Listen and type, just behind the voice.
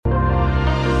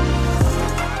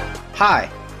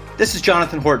Hi, this is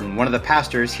Jonathan Horton, one of the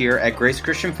pastors here at Grace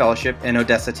Christian Fellowship in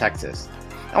Odessa, Texas.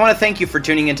 I want to thank you for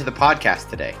tuning into the podcast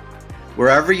today.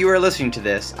 Wherever you are listening to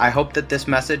this, I hope that this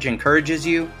message encourages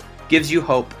you, gives you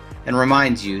hope, and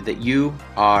reminds you that you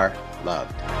are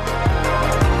loved.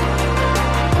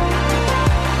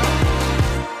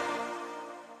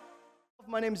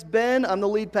 My name's Ben. I'm the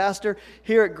lead pastor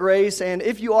here at Grace, and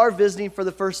if you are visiting for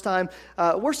the first time,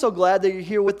 we're so glad that you're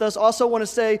here with us. Also want to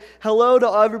say hello to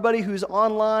everybody who's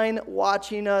online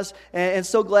watching us, and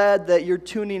so glad that you're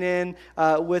tuning in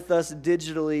with us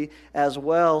digitally as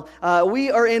well.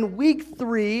 We are in week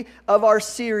 3 of our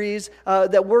series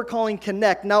that we're calling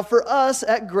Connect. Now, for us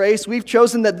at Grace, we've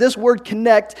chosen that this word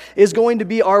connect is going to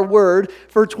be our word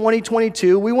for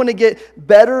 2022. We want to get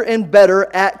better and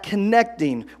better at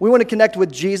connecting. We want to connect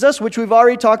with Jesus, which we've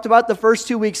already talked about the first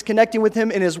 2 weeks, connecting with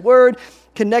Him in His Word,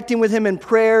 connecting with Him in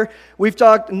prayer.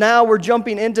 Now we're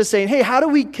jumping into saying, hey, how do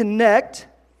we connect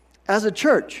as a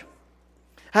church?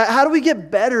 How do we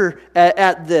get better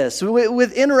at this?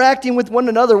 With interacting with one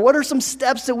another, what are some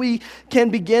steps that we can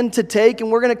begin to take?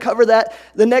 And we're going to cover that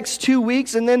the next 2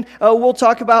 weeks. And then we'll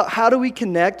talk about how do we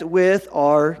connect with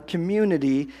our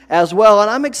community as well. And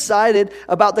I'm excited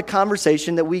about the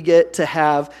conversation that we get to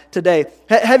have today.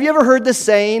 Have you ever heard the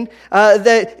saying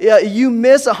that you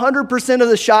miss 100% of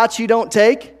the shots you don't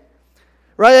take?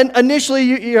 Right? And initially,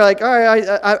 you're like, all right,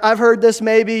 I've heard this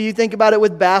maybe. You think about it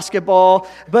with basketball.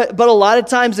 But a lot of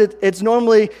times, it's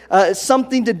normally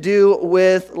something to do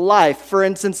with life. For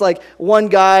instance, like one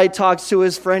guy talks to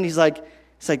his friend. He's like,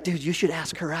 dude, you should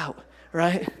ask her out,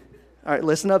 right? All right,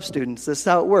 listen up, students. This is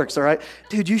how it works, all right?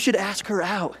 Dude, you should ask her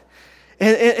out.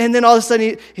 And then all of a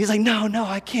sudden, he's like, no,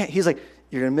 I can't. He's like,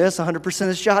 you're going to miss 100% of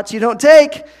the shots you don't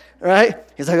take, right?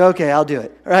 He's like, okay, I'll do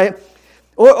it, right?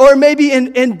 Or maybe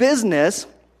in business,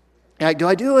 you're like, do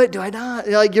I do it? Do I not?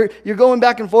 Like you're going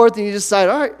back and forth, and you decide,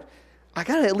 all right, I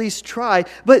got to at least try.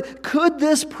 But could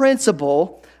this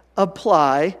principle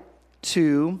apply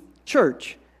to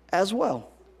church as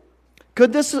well?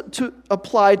 Could this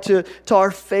apply to our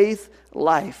faith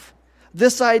life?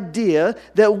 This idea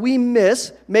that we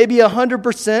miss maybe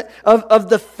 100% of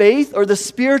the faith or the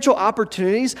spiritual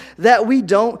opportunities that we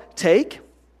don't take?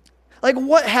 Like,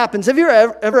 what happens? Have you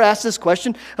ever asked this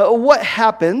question? What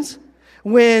happens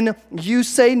when you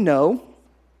say no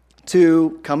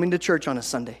to coming to church on a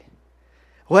Sunday?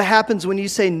 What happens when you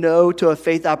say no to a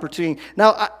faith opportunity?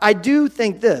 Now, I do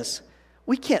think this.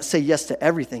 We can't say yes to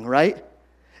everything, right?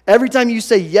 Every time you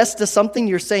say yes to something,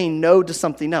 you're saying no to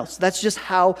something else. That's just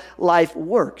how life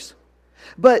works.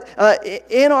 But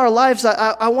in our lives,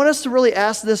 I want us to really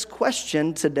ask this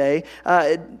question today.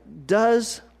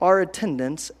 Does our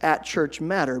attendance at church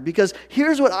matter? Because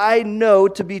here's what I know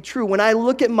to be true. When I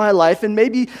look at my life, and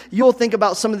maybe you'll think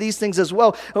about some of these things as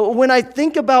well. When I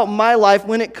think about my life,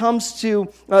 when it comes to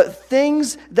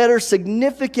things that are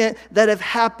significant that have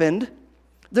happened,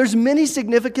 there's many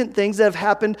significant things that have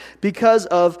happened because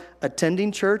of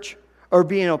attending church or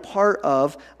being a part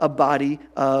of a body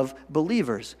of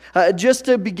believers. Just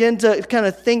to begin to kind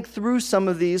of think through some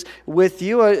of these with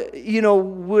you,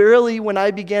 really when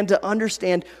I began to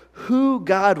understand who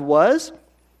God was,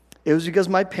 it was because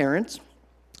my parents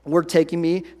were taking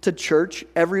me to church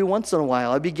every once in a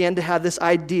while. I began to have this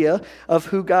idea of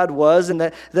who God was and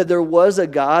that there was a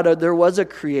God or there was a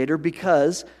creator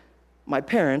because my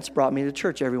parents brought me to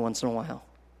church every once in a while.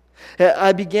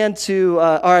 I began to,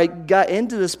 I got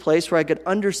into this place where I could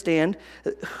understand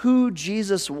who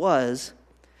Jesus was,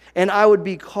 and I would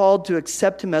be called to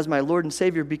accept Him as my Lord and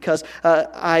Savior because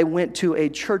I went to a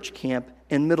church camp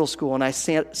in middle school, and I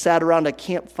sat around a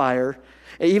campfire,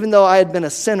 even though I had been a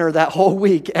sinner that whole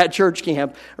week at church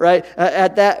camp, right?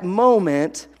 At that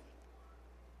moment,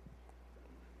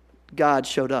 God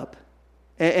showed up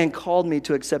and called me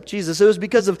to accept Jesus. It was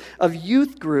because of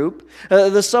youth group,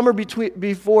 the summer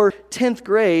before 10th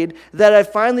grade, that I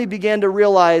finally began to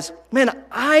realize, man,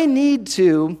 I need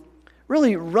to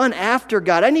really run after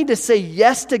God. I need to say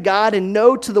yes to God and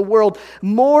no to the world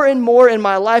more and more in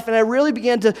my life. And I really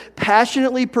began to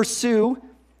passionately pursue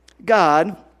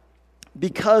God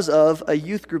because of a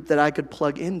youth group that I could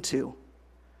plug into.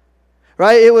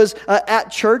 Right? It was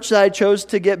at church that I chose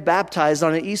to get baptized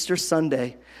on an Easter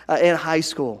Sunday in high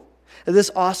school.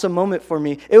 This awesome moment for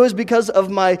me. It was because of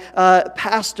my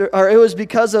it was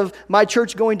because of my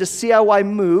church going to CIY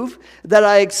Move that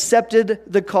I accepted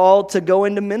the call to go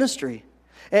into ministry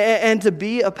and to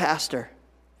be a pastor.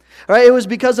 All right, it was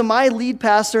because of my lead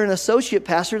pastor and associate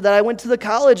pastor that I went to the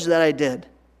college that I did.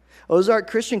 Ozark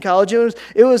Christian College.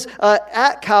 It was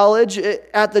at college,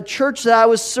 at the church that I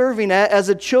was serving at as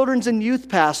a children's and youth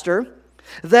pastor,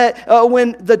 That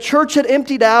when the church had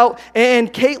emptied out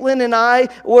and Caitlin and I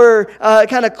were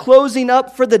kind of closing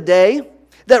up for the day,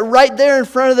 that right there in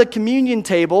front of the communion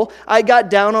table, I got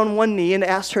down on one knee and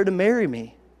asked her to marry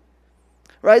me.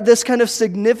 Right? This kind of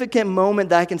significant moment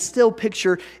that I can still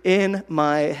picture in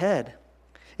my head.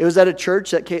 It was at a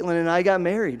church that Caitlin and I got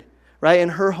married, right? In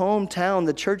her hometown,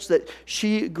 the church that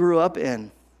she grew up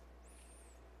in.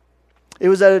 It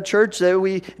was at a church that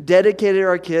we dedicated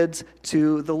our kids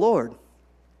to the Lord.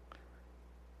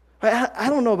 I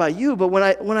don't know about you, but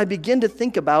when I begin to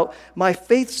think about my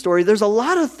faith story, there's a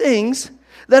lot of things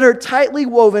that are tightly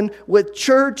woven with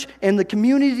church and the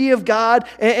community of God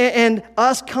and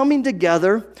us coming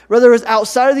together, whether it was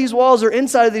outside of these walls or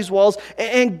inside of these walls,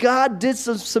 and God did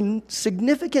some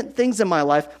significant things in my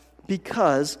life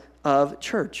because of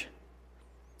church.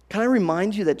 Can I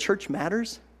remind you that church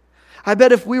matters? I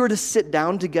bet if we were to sit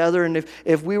down together and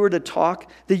if we were to talk,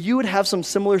 that you would have some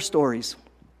similar stories.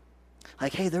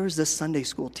 Like, hey, there was this Sunday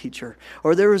school teacher,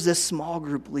 or there was this small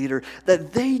group leader,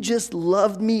 that they just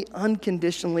loved me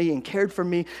unconditionally and cared for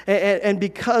me. And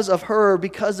because of her, or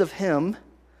because of him,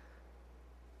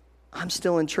 I'm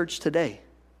still in church today.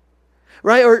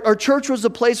 Right? Or church was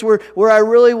a place where I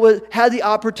really had the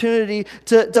opportunity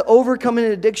to overcome an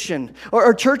addiction.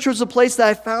 Or church was a place that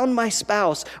I found my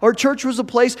spouse. Or church was a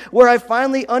place where I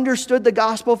finally understood the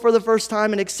gospel for the first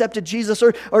time and accepted Jesus.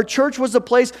 Or church was a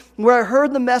place where I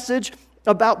heard the message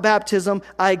about baptism,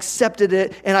 I accepted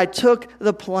it, and I took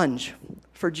the plunge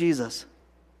for Jesus.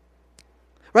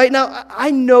 Right now,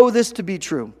 I know this to be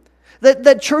true.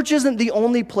 That church isn't the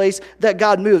only place that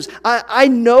God moves. I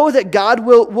know that God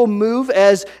will move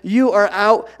as you are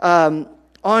out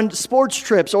on sports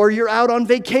trips or you're out on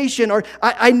vacation. Or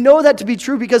I know that to be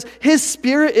true because His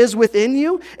Spirit is within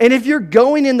you. And if you're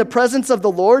going in the presence of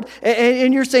the Lord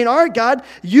and you're saying, all right, God,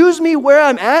 use me where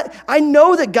I'm at, I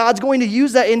know that God's going to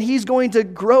use that and He's going to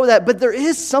grow that. But there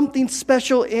is something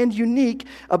special and unique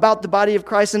about the body of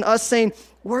Christ and us saying,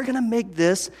 we're going to make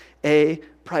this a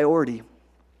priority.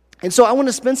 And so I want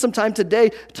to spend some time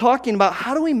today talking about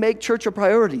how do we make church a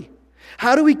priority?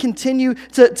 How do we continue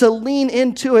to lean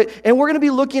into it? And we're going to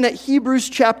be looking at Hebrews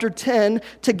chapter 10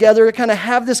 together to kind of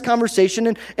have this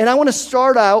conversation. And I want to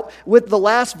start out with the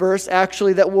last verse,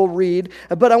 actually, that we'll read.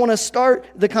 But I want to start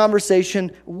the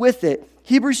conversation with it.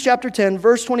 Hebrews chapter 10,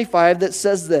 verse 25, that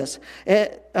says this.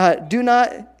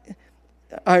 Not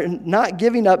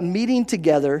giving up meeting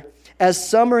together as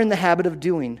some are in the habit of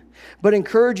doing, but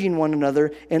encouraging one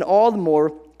another, and all the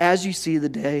more as you see the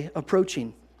day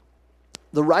approaching.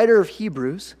 The writer of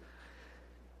Hebrews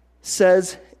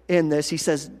says in this, he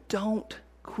says, don't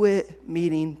quit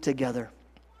meeting together.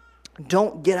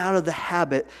 Don't get out of the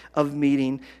habit of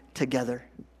meeting together.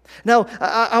 Now,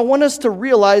 I want us to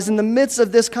realize in the midst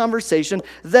of this conversation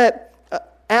that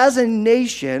as a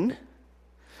nation,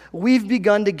 we've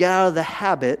begun to get out of the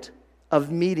habit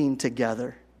of meeting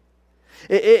together.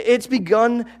 It's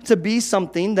begun to be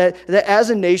something that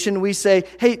as a nation we say,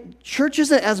 hey, church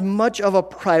isn't as much of a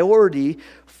priority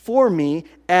for me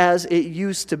as it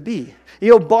used to be.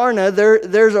 You know, Barna,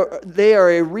 they are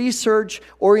a research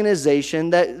organization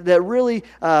that really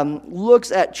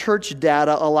looks at church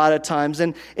data a lot of times.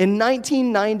 And in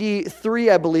 1993,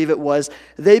 I believe it was,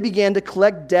 they began to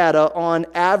collect data on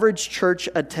average church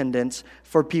attendance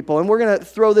for people. And we're going to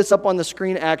throw this up on the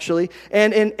screen, actually.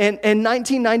 And in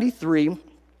 1993,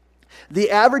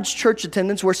 the average church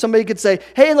attendance, where somebody could say,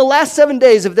 hey, in the last 7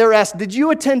 days, if they're asked, did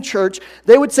you attend church?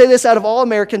 They would say this: out of all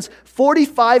Americans,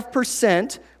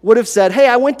 45% would have said, hey,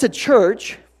 I went to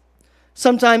church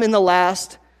sometime in the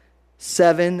last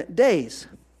 7 days.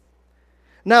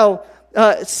 Now,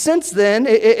 since then,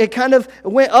 it kind of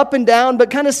went up and down,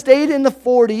 but kind of stayed in the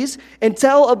 40s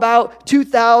until about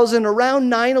 2000,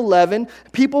 around 9/11.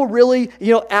 People really,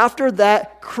 after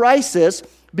that crisis,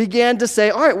 began to say,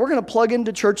 all right, we're going to plug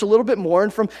into church a little bit more.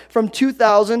 And from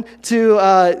 2000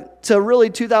 to really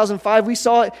 2005, we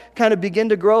saw it kind of begin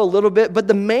to grow a little bit. But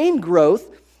the main growth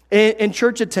in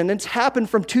church attendance happened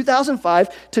from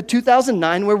 2005 to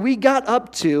 2009, where we got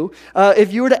up to,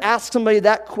 if you were to ask somebody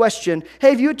that question,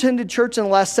 hey, have you attended church in the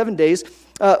last 7 days?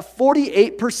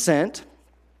 48%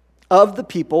 of the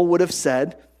people would have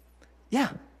said, yeah,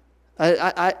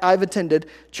 I've attended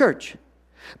church.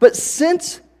 But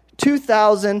since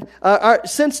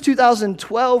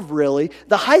 2012, really,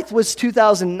 the height was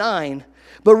 2009.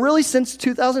 But really, since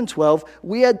 2012,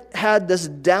 we had this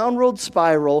downward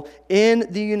spiral in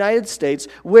the United States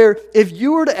where if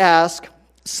you were to ask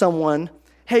someone,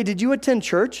 hey, did you attend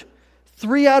church?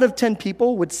 3 out of 10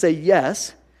 people would say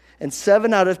yes, and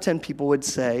 7 out of 10 people would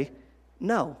say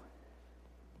no.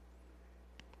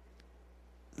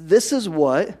 This is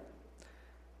what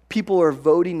people are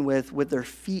voting with their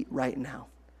feet right now.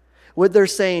 What they're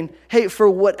saying, hey, for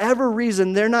whatever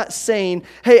reason, they're not saying,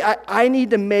 hey, I need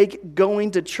to make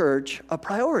going to church a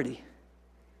priority.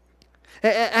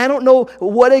 I don't know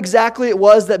what exactly it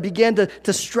was that began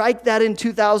to strike that in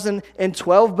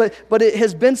 2012, but it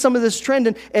has been some of this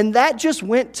trend, and that just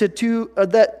went to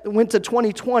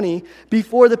 2020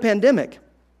 before the pandemic.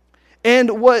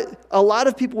 And what a lot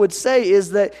of people would say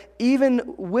is that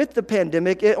even with the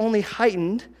pandemic, it only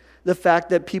heightened the fact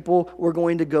that people were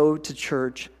going to go to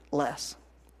church less.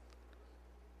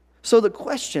 So the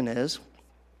question is,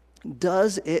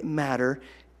 does it matter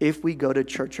if we go to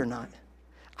church or not?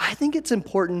 I think it's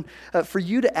important for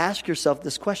you to ask yourself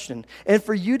this question and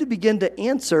for you to begin to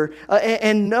answer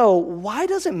and know, why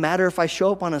does it matter if I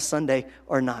show up on a Sunday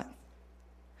or not?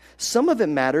 Some of it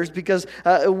matters because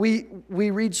we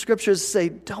read scriptures say,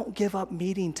 don't give up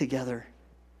meeting together.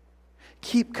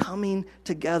 Keep coming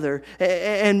together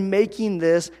and making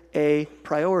this a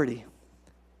priority.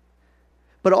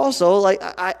 But also,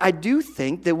 I do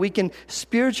think that we can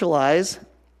spiritualize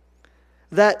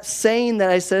that saying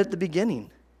that I said at the beginning,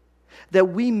 that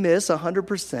we miss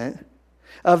 100%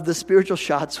 of the spiritual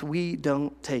shots we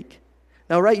don't take.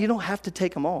 Now, right, you don't have to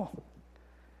take them all.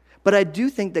 But I do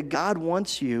think that God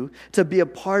wants you to be a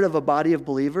part of a body of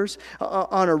believers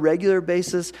on a regular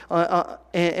basis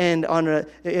and on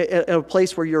a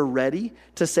place where you're ready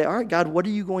to say, all right, God, what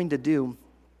are you going to do?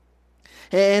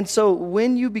 And so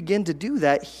when you begin to do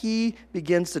that, He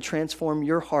begins to transform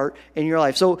your heart and your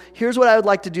life. So here's what I would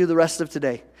like to do the rest of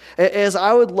today, as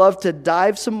I would love to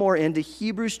dive some more into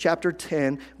Hebrews chapter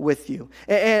 10 with you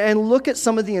and look at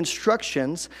some of the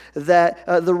instructions that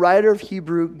the writer of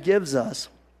Hebrew gives us.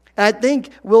 And I think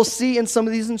we'll see in some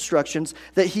of these instructions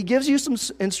that he gives you some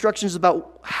instructions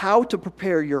about how to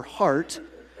prepare your heart.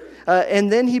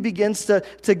 And then he begins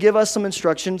to give us some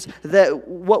instructions that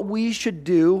what we should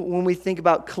do when we think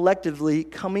about collectively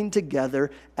coming together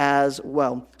as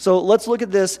well. So let's look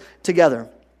at this together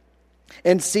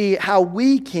and see how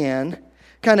we can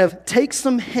kind of take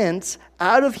some hints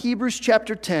out of Hebrews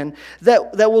chapter 10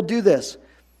 that will do this.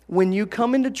 When you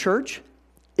come into church,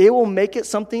 it will make it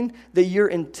something that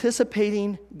you're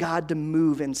anticipating God to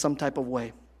move in some type of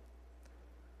way.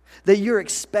 That you're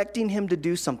expecting Him to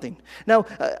do something. Now,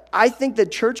 I think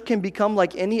that church can become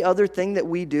like any other thing that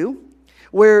we do,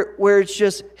 where it's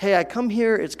just, hey, I come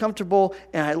here, it's comfortable,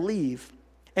 and I leave.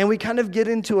 And we kind of get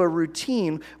into a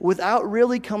routine without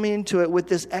really coming into it with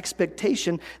this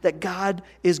expectation that God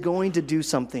is going to do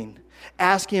something.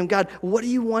 Asking Him, God, what do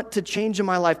you want to change in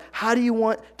my life? How do you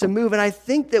want to move? And I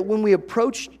think that when we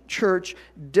approach church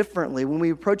differently, when we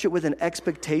approach it with an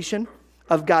expectation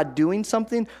of God doing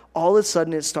something, all of a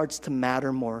sudden it starts to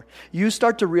matter more. You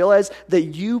start to realize that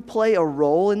you play a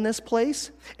role in this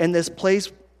place, and this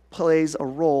place plays a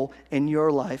role in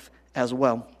your life as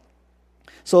well.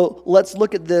 So let's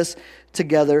look at this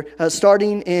together,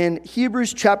 starting in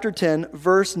Hebrews chapter 10,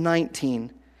 verse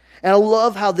 19. And I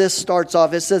love how this starts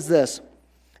off. It says this: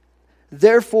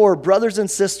 "Therefore, brothers and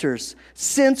sisters,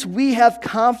 since we have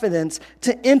confidence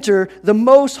to enter the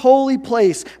most holy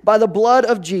place by the blood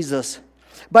of Jesus,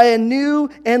 by a new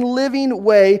and living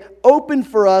way opened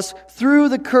for us through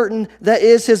the curtain that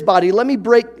is His body." Let me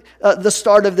break the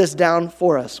start of this down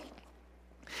for us.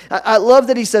 I love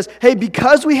that he says, hey,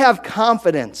 because we have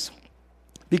confidence,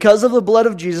 because of the blood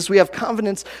of Jesus, we have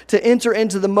confidence to enter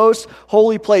into the most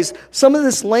holy place. Some of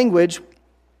this language,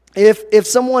 if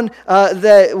someone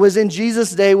that was in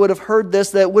Jesus' day would have heard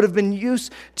this, that would have been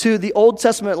used to the Old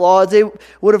Testament law, they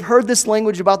would have heard this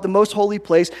language about the most holy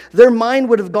place, their mind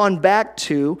would have gone back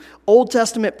to Old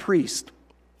Testament priests.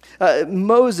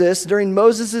 Moses, during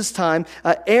Moses' time,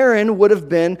 Aaron would have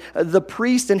been the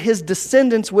priest, and his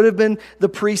descendants would have been the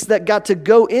priests that got to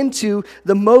go into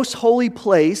the most holy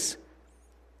place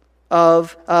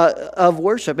of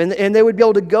worship, and they would be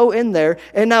able to go in there.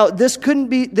 And now this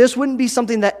wouldn't be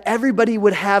something that everybody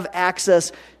would have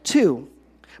access to,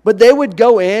 but they would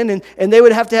go in and they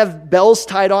would have to have bells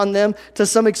tied on them to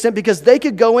some extent, because they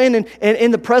could go in and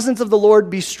in the presence of the Lord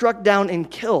be struck down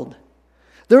and killed.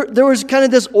 There was kind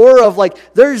of this aura of like,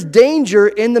 there's danger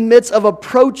in the midst of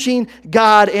approaching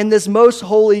God in this most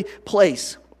holy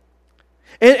place.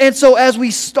 And so as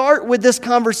we start with this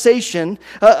conversation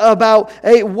about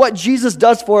what Jesus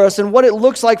does for us and what it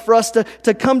looks like for us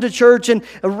to come to church, and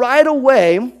right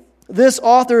away, this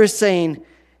author is saying,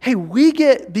 hey, we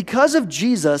get, because of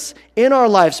Jesus in our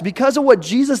lives, because of what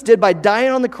Jesus did by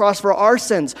dying on the cross for our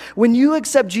sins, when you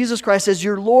accept Jesus Christ as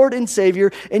your Lord and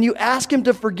Savior, and you ask Him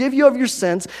to forgive you of your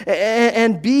sins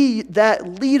and be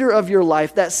that leader of your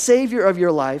life, that Savior of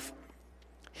your life,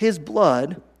 His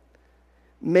blood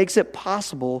makes it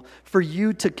possible for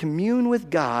you to commune with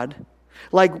God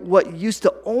like what used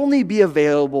to only be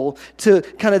available to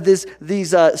kind of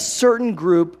these certain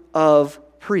group of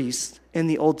priests in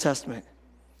the Old Testament.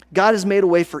 God has made a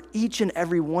way for each and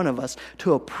every one of us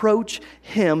to approach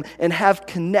Him and have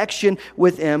connection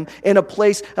with Him in a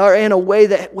place or in a way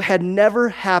that had never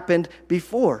happened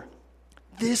before.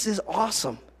 This is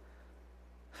awesome.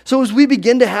 So as we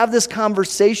begin to have this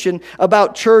conversation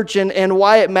about church and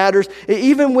why it matters,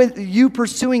 even with you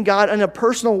pursuing God in a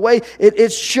personal way,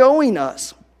 it's showing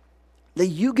us that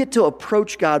you get to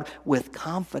approach God with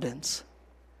confidence.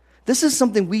 This is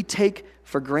something we take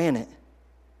for granted.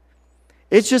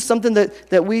 It's just something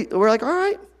that we're like, all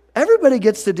right, everybody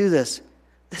gets to do this.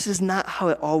 This is not how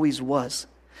it always was.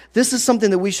 This is something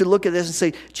that we should look at this and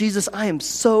say, Jesus, I am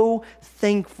so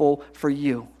thankful for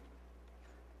you.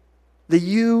 That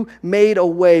you made a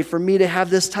way for me to have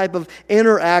this type of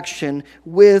interaction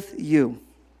with you.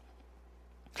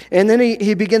 And then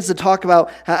he begins to talk about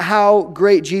how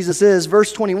great Jesus is.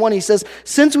 Verse 21, he says,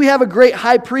 since we have a great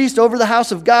high priest over the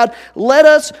house of God, let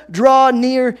us draw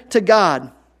near to God.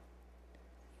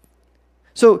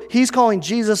 So he's calling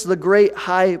Jesus the great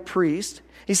high priest.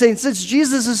 He's saying, since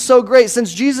Jesus is so great,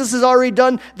 since Jesus has already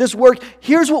done this work,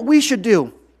 here's what we should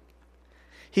do.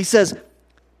 He says,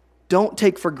 don't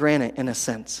take for granted, in a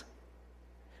sense.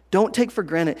 Don't take for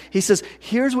granted. He says,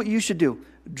 here's what you should do.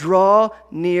 Draw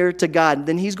near to God.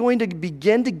 Then he's going to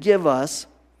begin to give us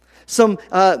some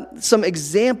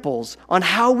examples on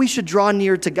how we should draw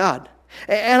near to God.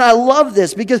 And I love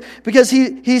this because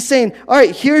he's saying, all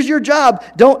right, here's your job.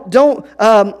 Don't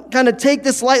kind of take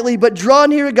this lightly, but draw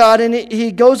near to God. And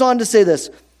he goes on to say this.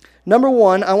 Number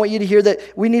one, I want you to hear that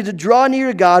we need to draw near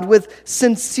to God with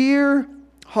sincere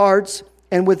hearts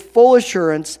and with full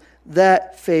assurance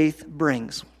that faith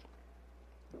brings.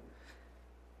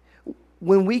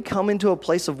 When we come into a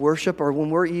place of worship or when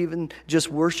we're even just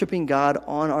worshiping God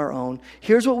on our own,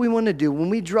 here's what we want to do. When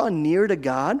we draw near to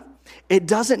God, it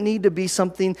doesn't need to be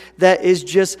something that is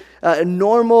just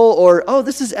normal or, oh,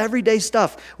 this is everyday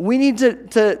stuff. We need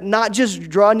to not just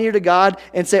draw near to God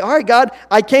and say, all right, God,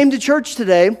 I came to church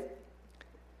today.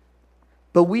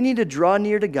 But we need to draw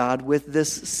near to God with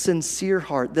this sincere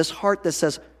heart, this heart that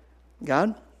says,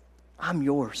 God, I'm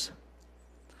yours.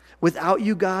 Without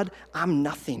you, God, I'm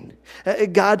nothing.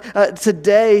 God,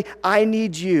 today I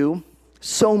need you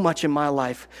so much in my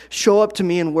life. Show up to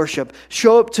me in worship.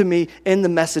 Show up to me in the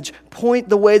message. Point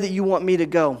the way that you want me to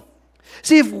go.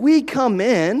 See, if we come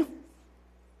in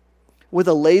with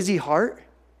a lazy heart,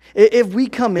 if we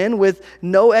come in with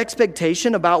no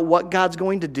expectation about what God's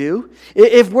going to do,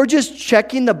 if we're just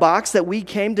checking the box that we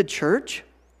came to church,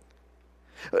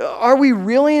 are we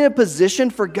really in a position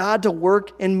for God to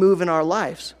work and move in our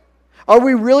lives? Are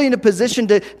we really in a position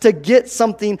to get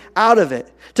something out of it?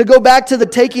 To go back to the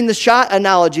taking the shot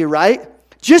analogy, right?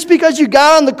 Just because you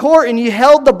got on the court and you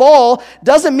held the ball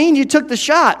doesn't mean you took the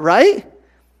shot, right?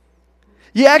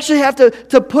 You actually have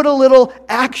to put a little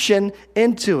action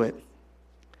into it.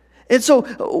 And so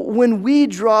when we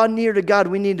draw near to God,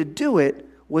 we need to do it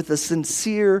with a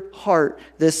sincere heart,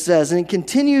 this says. And it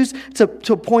continues to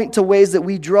point to ways that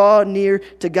we draw near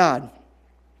to God.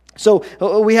 So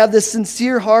we have this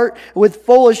sincere heart with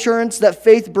full assurance that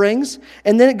faith brings.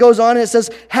 And then it goes on and it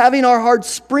says, having our hearts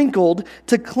sprinkled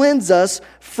to cleanse us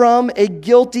from a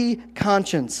guilty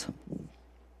conscience.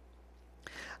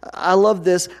 I love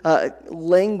this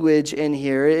language in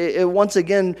here. It once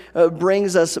again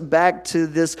brings us back to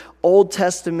this Old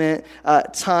Testament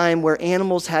time where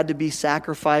animals had to be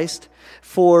sacrificed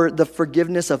for the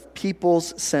forgiveness of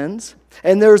people's sins.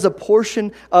 And there's a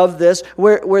portion of this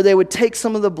where they would take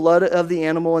some of the blood of the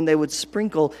animal and they would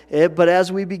sprinkle it. But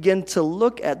as we begin to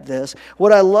look at this,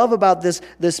 what I love about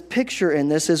this picture in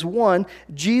this is, one,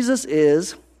 Jesus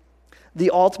is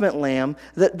the ultimate lamb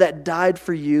that died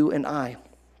for you and I.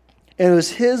 And it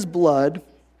was his blood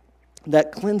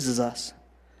that cleanses us.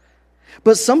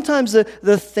 But sometimes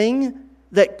the thing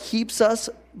that keeps us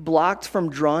blocked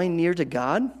from drawing near to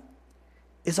God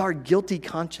is our guilty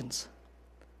conscience.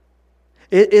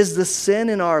 It is the sin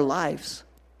in our lives.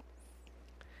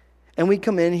 And we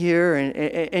come in here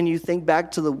and you think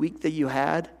back to the week that you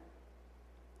had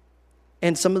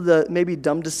and some of the maybe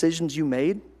dumb decisions you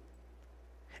made.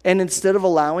 And instead of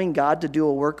allowing God to do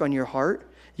a work on your heart,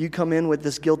 you come in with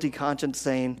this guilty conscience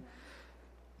saying,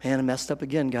 man, I messed up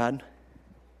again, God.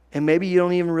 And maybe you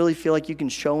don't even really feel like you can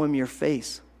show him your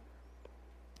face.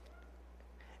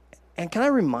 And can I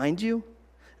remind you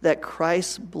that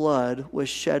Christ's blood was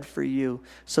shed for you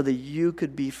so that you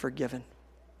could be forgiven?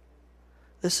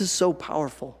 This is so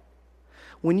powerful.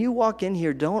 when you walk in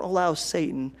here, don't allow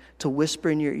Satan to whisper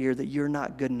in your ear that you're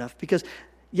not good enough. Because,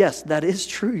 yes, that is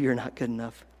true, you're not good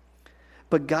enough.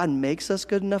 But God makes us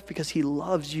good enough because he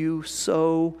loves you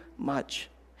so much.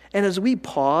 And as we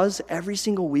pause every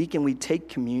single week and we take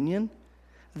communion,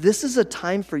 this is a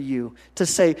time for you to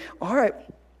say, all right,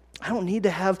 I don't need to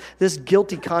have this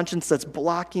guilty conscience that's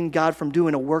blocking God from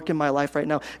doing a work in my life right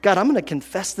now. God, I'm going to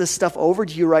confess this stuff over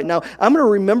to you right now. I'm going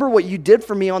to remember what you did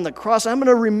for me on the cross. I'm going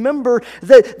to remember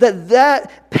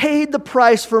that paid the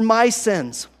price for my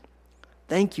sins.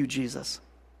 Thank you, Jesus.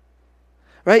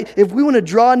 Right? If we want to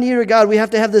draw near to God, we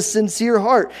have to have this sincere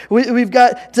heart. We've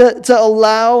got to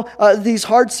allow these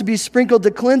hearts to be sprinkled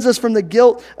to cleanse us from the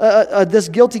guilt, this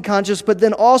guilty conscience. But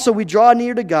then also we draw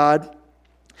near to God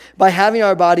by having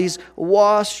our bodies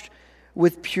washed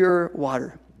with pure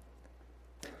water.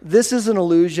 This is an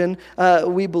allusion,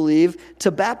 we believe,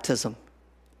 to baptism.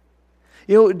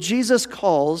 You know, Jesus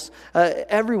calls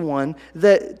everyone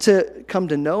to come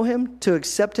to know him, to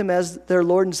accept him as their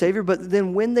Lord and Savior, but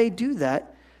then when they do that,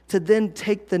 to then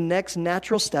take the next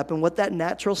natural step. And what that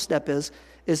natural step is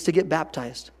to get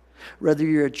baptized. Whether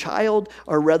you're a child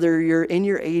or whether you're in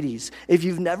your 80s. If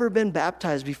you've never been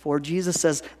baptized before, Jesus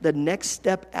says the next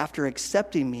step after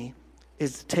accepting me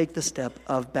is to take the step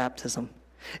of baptism.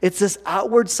 It's this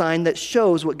outward sign that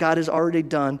shows what God has already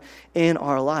done in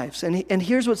our lives. And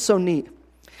here's what's so neat.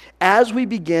 As we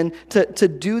begin to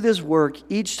do this work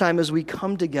each time as we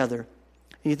come together,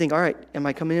 and you think, all right, am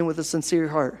I coming in with a sincere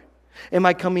heart? Am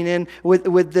I coming in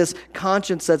with this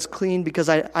conscience that's clean because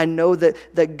I know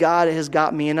that God has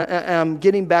got me and I'm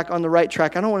getting back on the right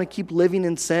track. I don't want to keep living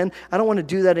in sin. I don't want to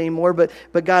do that anymore. But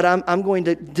God, I'm going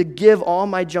to give all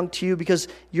my junk to you because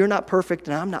you're not perfect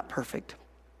and I'm not perfect.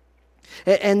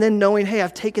 And then knowing, hey,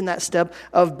 I've taken that step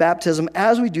of baptism.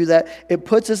 As we do that, it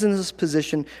puts us in this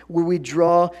position where we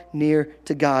draw near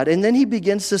to God. And then he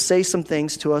begins to say some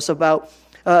things to us about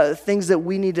things that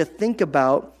we need to think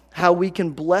about, how we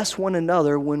can bless one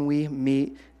another when we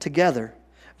meet together.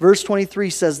 Verse 23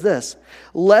 says this,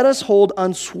 "Let us hold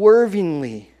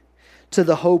unswervingly to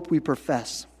the hope we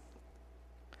profess.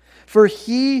 For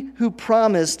he who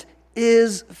promised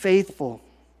is faithful.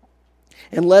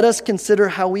 And let us consider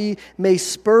how we may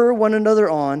spur one another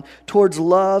on towards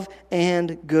love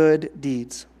and good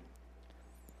deeds."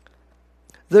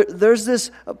 There's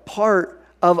this part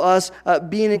of us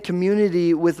being in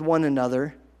community with one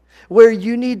another where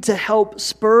you need to help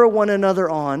spur one another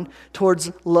on towards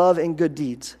love and good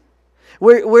deeds.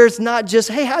 Where it's not just,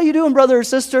 hey, how you doing, brother or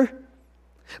sister?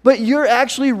 But you're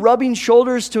actually rubbing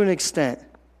shoulders to an extent.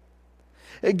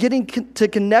 Getting to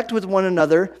connect with one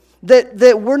another.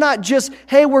 That we're not just,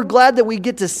 hey, we're glad that we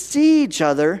get to see each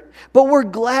other, but we're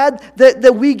glad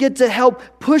that we get to help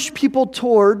push people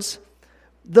towards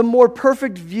the more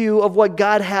perfect view of what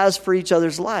God has for each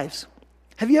other's lives.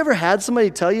 Have you ever had somebody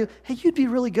tell you, hey, you'd be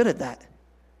really good at that?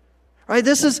 Right?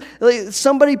 This is, like,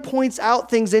 somebody points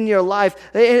out things in your life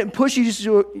and it pushes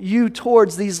you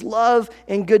towards these love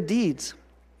and good deeds.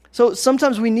 So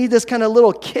sometimes we need this kind of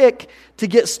little kick to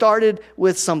get started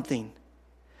with something.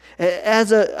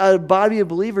 As a body of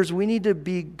believers, we need to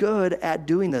be good at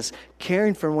doing this,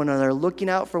 caring for one another, looking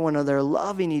out for one another,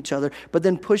 loving each other, but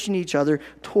then pushing each other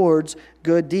towards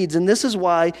good deeds. And this is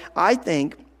why I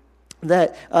think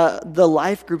that the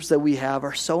life groups that we have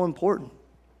are so important,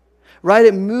 right?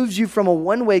 It moves you from a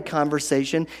one-way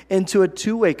conversation into a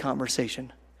two-way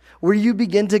conversation, where you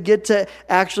begin to get to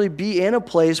actually be in a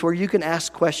place where you can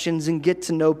ask questions and get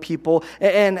to know people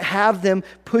and have them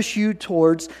push you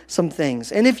towards some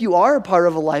things. And if you are a part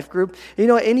of a life group, at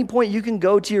any point you can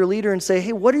go to your leader and say,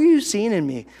 hey, what are you seeing in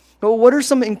me? What are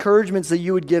some encouragements that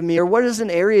you would give me? Or what is an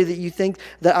area that you think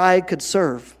that I could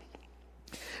serve?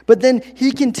 But then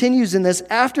he continues in this,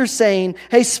 after saying,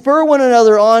 hey, spur one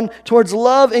another on towards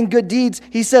love and good deeds.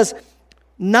 He says,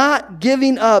 not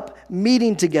giving up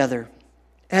meeting together,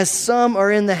 as some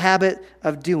are in the habit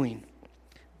of doing,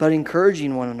 but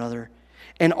encouraging one another,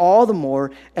 and all the more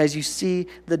as you see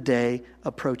the day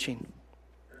approaching.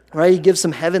 Right? He gives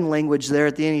some heaven language there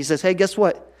at the end. He says, hey, guess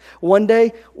what? One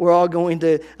day, we're all going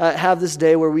to have this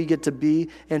day where we get to be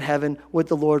in heaven with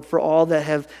the Lord for all that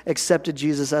have accepted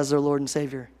Jesus as their Lord and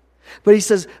Savior. But he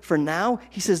says, for now,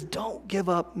 he says, don't give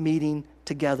up meeting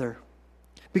together.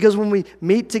 Because when we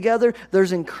meet together,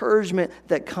 there's encouragement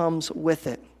that comes with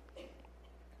it.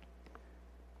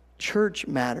 Church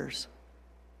matters.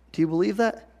 Do you believe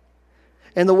that?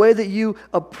 And the way that you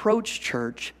approach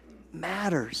church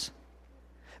matters.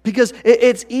 Because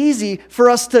it's easy for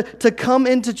us to come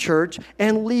into church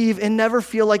and leave and never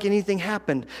feel like anything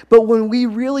happened. But when we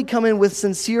really come in with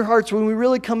sincere hearts, when we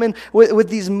really come in with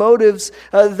these motives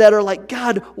that are like,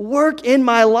 God, work in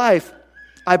my life,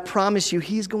 I promise you,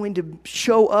 He's going to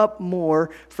show up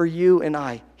more for you and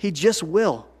I. He just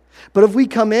will. But if we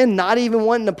come in not even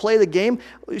wanting to play the game,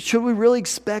 should we really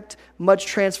expect much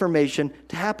transformation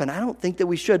to happen? I don't think that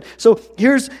we should. So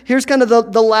here's kind of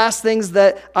the last things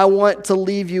that I want to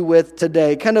leave you with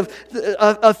today. Kind of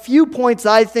a few points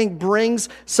I think brings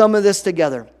some of this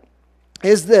together.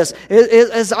 Is this,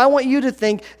 is I want you to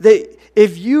think that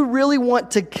if you really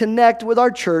want to connect with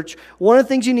our church, one of the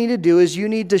things you need to do is you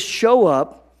need to show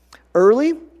up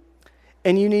early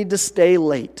and you need to stay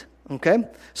late. Okay?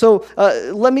 So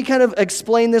let me kind of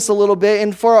explain this a little bit.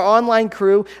 And for our online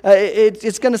crew,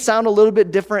 it's going to sound a little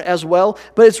bit different as well.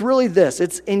 But it's really this.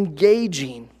 It's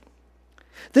engaging.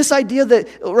 This idea that,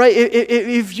 right,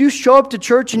 if you show up to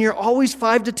church and you're always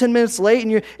 5 to 10 minutes late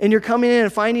and you're coming in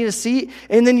and finding a seat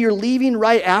and then you're leaving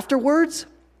right afterwards,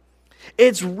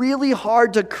 it's really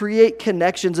hard to create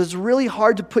connections. It's really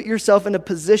hard to put yourself in a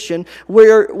position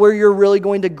where you're really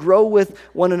going to grow with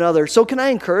one another. So can I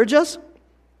encourage us?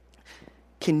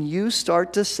 Can you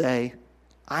start to say,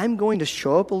 I'm going to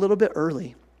show up a little bit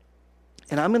early,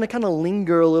 and I'm going to kind of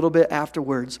linger a little bit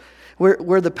afterwards,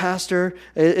 where the pastor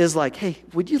is like, hey,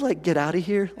 would you get out of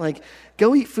here?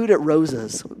 Go eat food at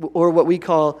Rosa's, or what we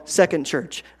call Second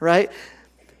Church, right?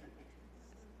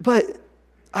 But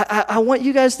I want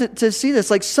you guys to see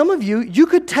this. Some of you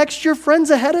could text your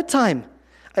friends ahead of time.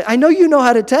 I know you know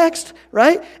how to text,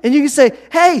 right? And you can say,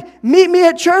 hey, meet me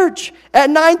at church at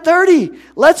 9:30.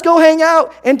 Let's go hang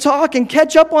out and talk and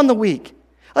catch up on the week.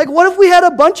 What if we had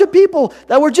a bunch of people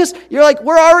that were you're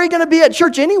we're already going to be at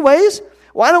church anyways.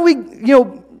 Why don't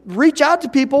we, reach out to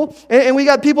people and we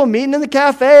got people meeting in the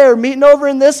cafe or meeting over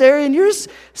in this area and you're just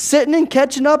sitting and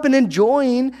catching up and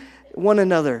enjoying one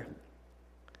another.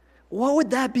 What would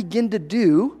that begin to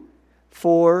do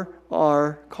for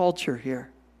our culture here?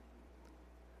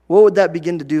 What would that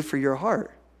begin to do for your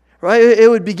heart? Right? It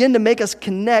would begin to make us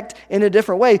connect in a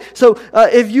different way. So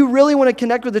if you really want to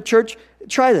connect with the church,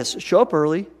 try this. Show up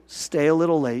early, stay a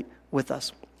little late with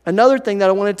us. Another thing that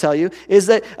I want to tell you is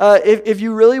that if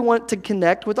you really want to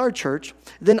connect with our church,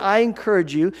 then I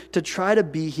encourage you to try to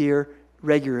be here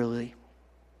regularly.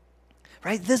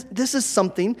 Right? This is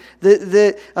something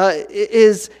that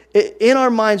is in our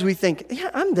minds. We think,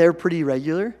 yeah, I'm there pretty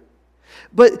regular.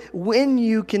 But when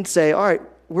you can say, all right,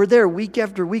 we're there week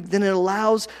after week, then it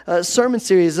allows sermon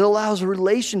series, it allows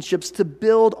relationships to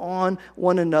build on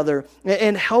one another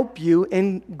and help you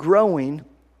in growing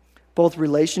both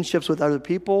relationships with other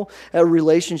people and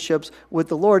relationships with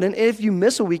the Lord. And if you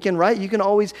miss a weekend, right, you can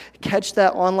always catch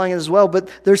that online as well. But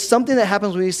there's something that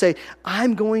happens when you say,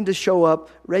 I'm going to show up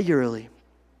regularly.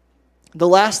 The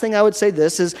last thing I would say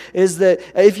this is that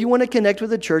if you want to connect with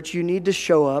the church, you need to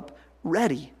show up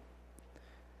ready.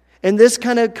 And this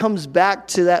kind of comes back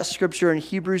to that scripture in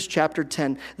Hebrews chapter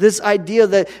 10. This idea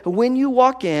that when you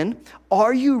walk in,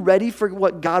 are you ready for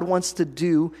what God wants to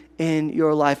do in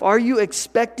your life? Are you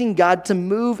expecting God to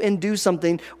move and do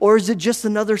something, or is it just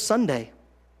another Sunday?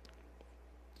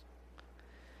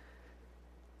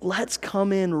 Let's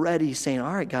come in ready saying,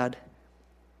 all right, God,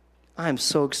 I'm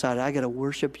so excited. I got to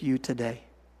worship you today.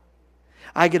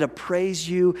 I get to praise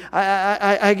you.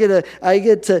 I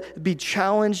get to be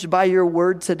challenged by your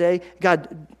word today.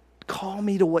 God, call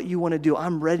me to what you want to do.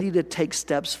 I'm ready to take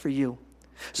steps for you.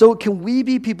 So can we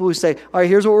be people who say, all right,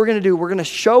 here's what we're going to do. We're going to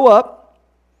show up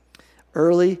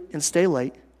early and stay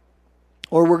late.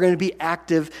 Or we're going to be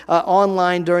active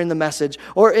online during the message.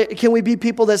 Or can we be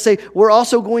people that say, we're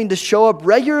also going to show up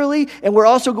regularly and we're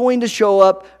also going to show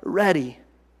up ready?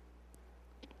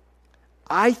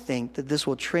 I think that this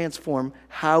will transform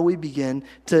how we begin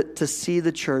to see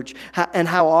the church and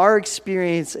how our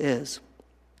experience is.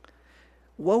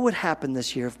 What would happen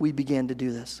this year if we began to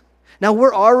do this? Now,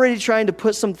 we're already trying to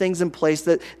put some things in place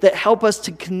that help us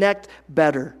to connect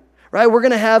better. Right? We're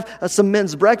going to have some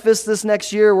men's breakfast this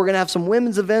next year. We're going to have some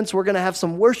women's events. We're going to have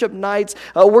some worship nights.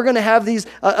 We're going to have these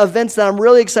events that I'm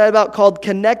really excited about called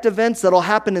Connect events that'll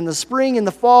happen in the spring, in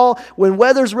the fall. When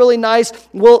weather's really nice,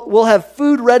 we'll have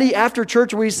food ready after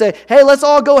church where we say, hey, let's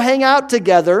all go hang out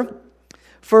together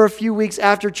for a few weeks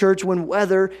after church when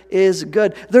weather is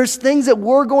good. There's things that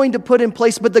we're going to put in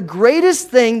place, but the greatest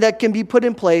thing that can be put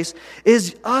in place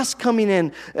is us coming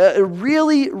in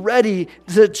really ready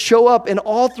to show up in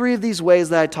all three of these ways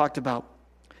that I talked about.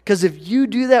 Because if you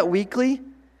do that weekly,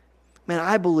 man,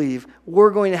 I believe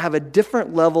we're going to have a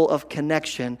different level of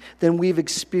connection than we've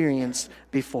experienced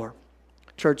before.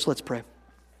 Church, let's pray.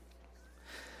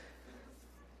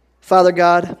 Father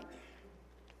God,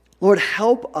 Lord,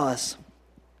 help us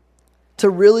to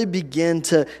really begin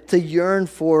to yearn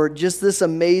for just this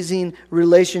amazing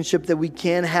relationship that we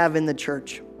can have in the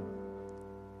church.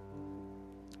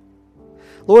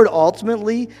 Lord,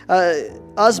 ultimately,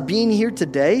 us being here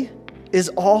today is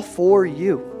all for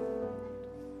you.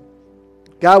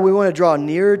 God, we want to draw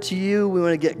nearer to you. We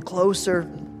want to get closer.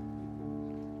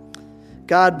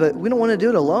 God, but we don't want to do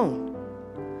it alone.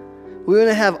 We want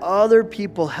to have other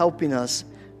people helping us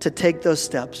to take those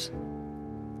steps.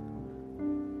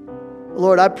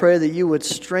 Lord, I pray that you would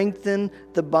strengthen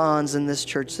the bonds in this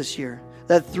church this year.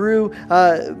 That through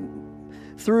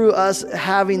us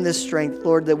having this strength,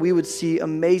 Lord, that we would see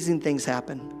amazing things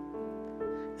happen.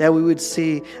 That we would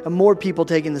see more people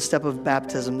taking the step of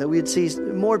baptism. That we would see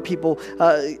more people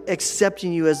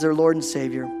accepting you as their Lord and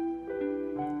Savior.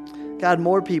 God,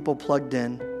 more people plugged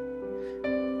in.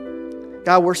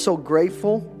 God, we're so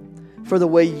grateful for the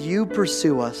way you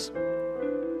pursue us.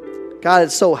 God,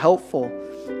 it's so helpful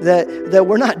that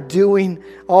we're not doing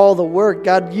all the work.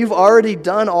 God, you've already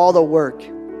done all the work.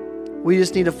 We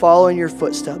just need to follow in your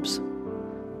footsteps.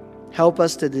 Help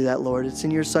us to do that, Lord. It's in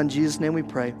your Son, Jesus' name we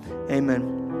pray.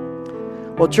 Amen.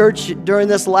 Well, church, during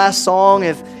this last song,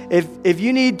 if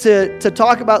you need to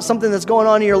talk about something that's going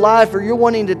on in your life, or you're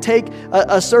wanting to take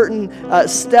a certain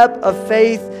step of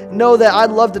faith, know that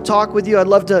I'd love to talk with you. I'd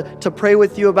love to pray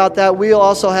with you about that. We'll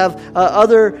also have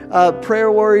other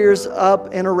prayer warriors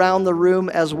up and around the room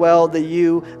as well that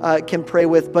you can pray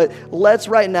with. But let's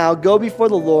right now go before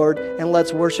the Lord and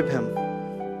let's worship Him.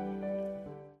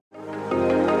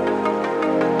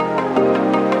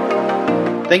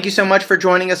 Thank you so much for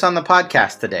joining us on the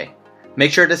podcast today.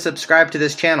 Make sure to subscribe to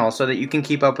this channel so that you can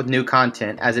keep up with new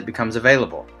content as it becomes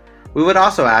available. We would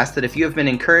also ask that if you have been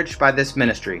encouraged by this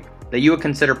ministry, that you would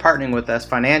consider partnering with us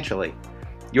financially.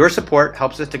 Your support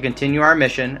helps us to continue our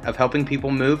mission of helping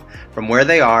people move from where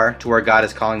they are to where God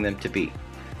is calling them to be.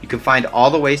 You can find all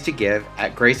the ways to give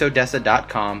at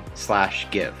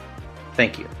graceodessa.com/give.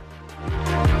 Thank you.